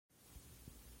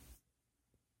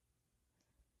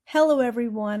Hello,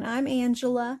 everyone. I'm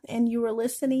Angela, and you are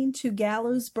listening to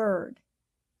Gallows Bird.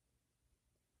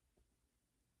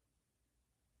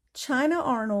 China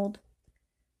Arnold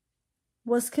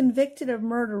was convicted of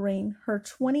murdering her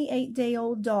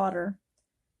 28-day-old daughter,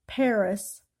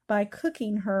 Paris, by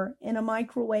cooking her in a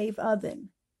microwave oven.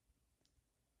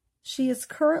 She is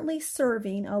currently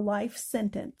serving a life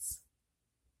sentence.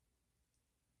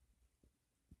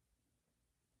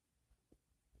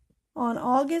 On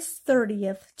August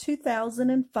 30th,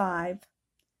 2005,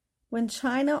 when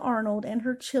China Arnold and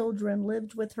her children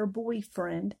lived with her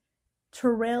boyfriend,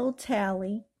 Terrell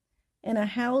Talley, in a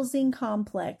housing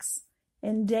complex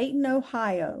in Dayton,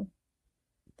 Ohio,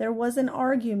 there was an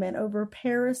argument over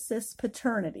Paris's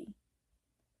paternity.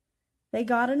 They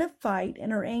got in a fight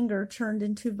and her anger turned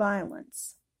into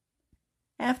violence,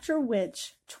 after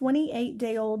which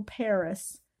 28-day-old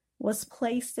Paris was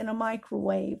placed in a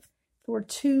microwave for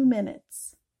 2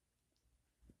 minutes.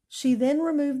 She then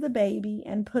removed the baby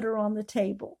and put her on the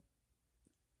table.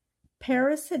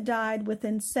 Paris had died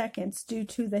within seconds due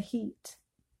to the heat.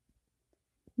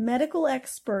 Medical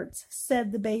experts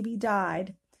said the baby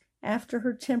died after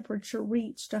her temperature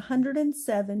reached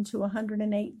 107 to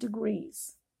 108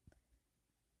 degrees.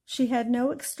 She had no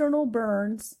external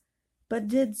burns, but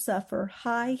did suffer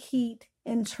high heat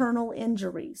internal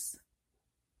injuries.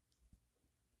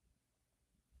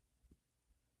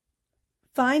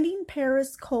 Finding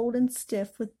Paris cold and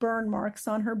stiff with burn marks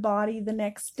on her body the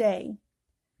next day,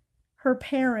 her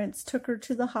parents took her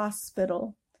to the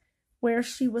hospital, where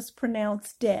she was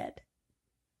pronounced dead.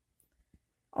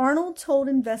 Arnold told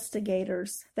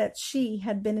investigators that she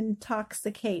had been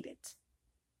intoxicated.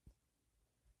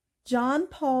 John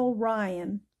Paul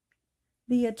Ryan,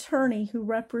 the attorney who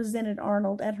represented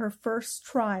Arnold at her first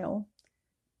trial,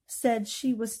 said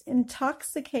she was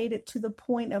intoxicated to the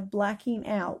point of blacking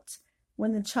out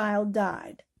when the child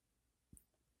died.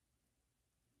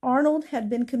 Arnold had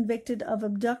been convicted of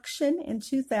abduction in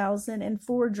 2000 and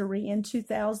forgery in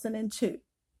 2002.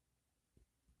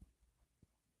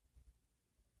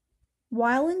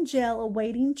 While in jail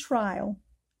awaiting trial,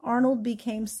 Arnold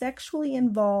became sexually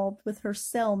involved with her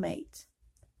cellmate,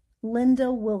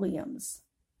 Linda Williams,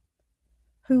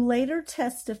 who later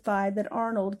testified that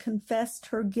Arnold confessed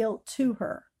her guilt to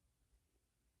her.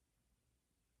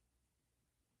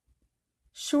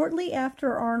 Shortly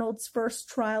after Arnold's first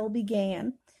trial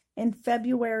began, in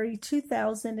February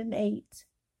 2008,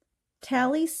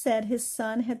 Talley said his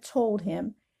son had told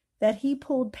him that he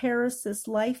pulled Paris's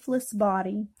lifeless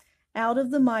body out of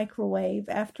the microwave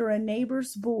after a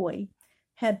neighbor's boy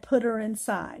had put her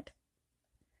inside,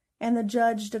 and the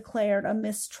judge declared a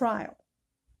mistrial.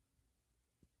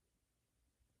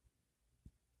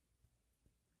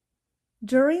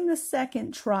 During the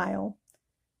second trial,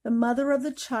 the mother of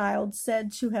the child,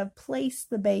 said to have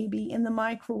placed the baby in the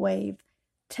microwave,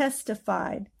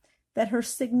 testified that her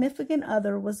significant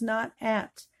other was not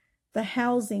at the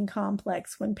housing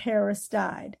complex when Paris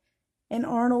died, and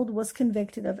Arnold was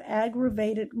convicted of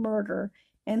aggravated murder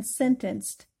and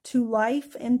sentenced to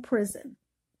life in prison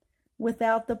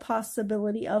without the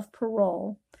possibility of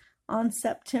parole on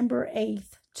September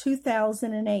 8th,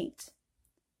 2008.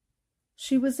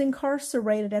 She was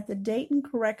incarcerated at the Dayton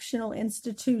Correctional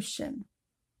Institution.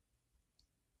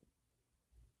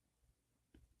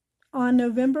 On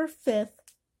November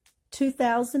 5th,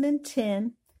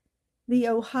 2010, the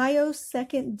Ohio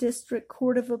 2nd District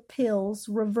Court of Appeals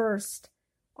reversed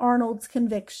Arnold's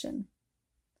conviction,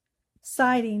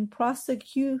 citing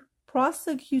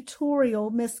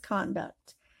prosecutorial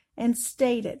misconduct, and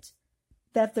stated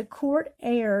that the court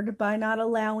erred by not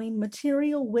allowing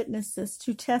material witnesses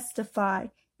to testify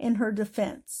in her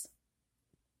defense.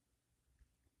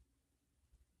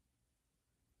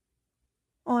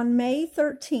 On May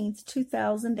 13,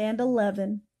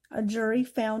 2011, a jury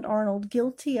found Arnold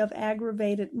guilty of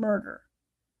aggravated murder.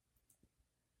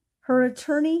 Her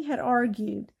attorney had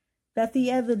argued that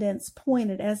the evidence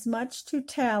pointed as much to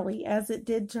Talley as it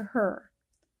did to her,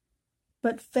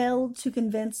 but failed to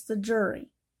convince the jury.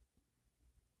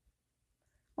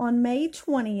 On May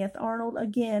 20th, Arnold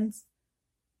again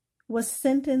was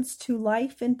sentenced to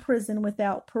life in prison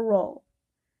without parole,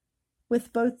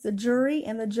 with both the jury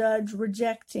and the judge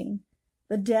rejecting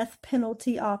the death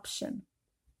penalty option.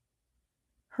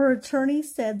 Her attorney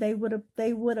said they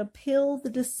would appeal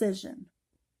the decision.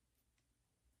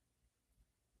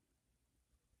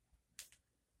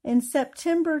 In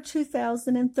September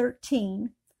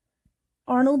 2013,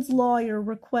 Arnold's lawyer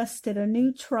requested a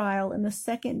new trial in the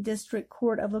 2nd District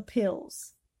Court of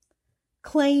Appeals,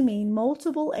 claiming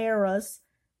multiple errors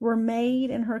were made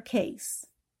in her case.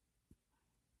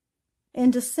 In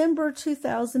December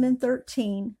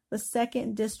 2013, the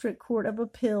Second District Court of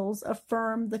Appeals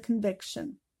affirmed the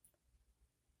conviction.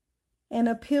 An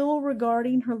appeal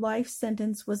regarding her life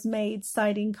sentence was made,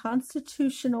 citing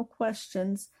constitutional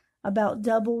questions about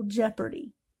double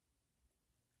jeopardy,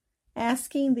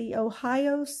 asking the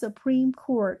Ohio Supreme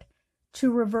Court to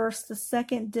reverse the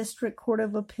Second District Court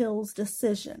of Appeals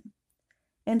decision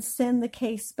and send the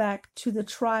case back to the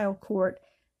trial court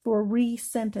for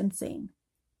resentencing.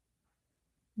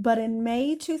 But in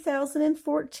May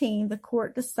 2014, the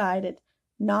court decided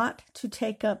not to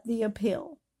take up the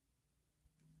appeal.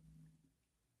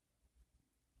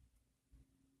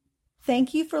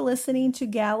 Thank you for listening to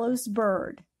Gallows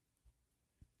Bird.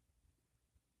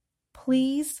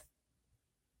 Please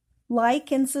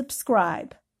like and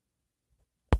subscribe.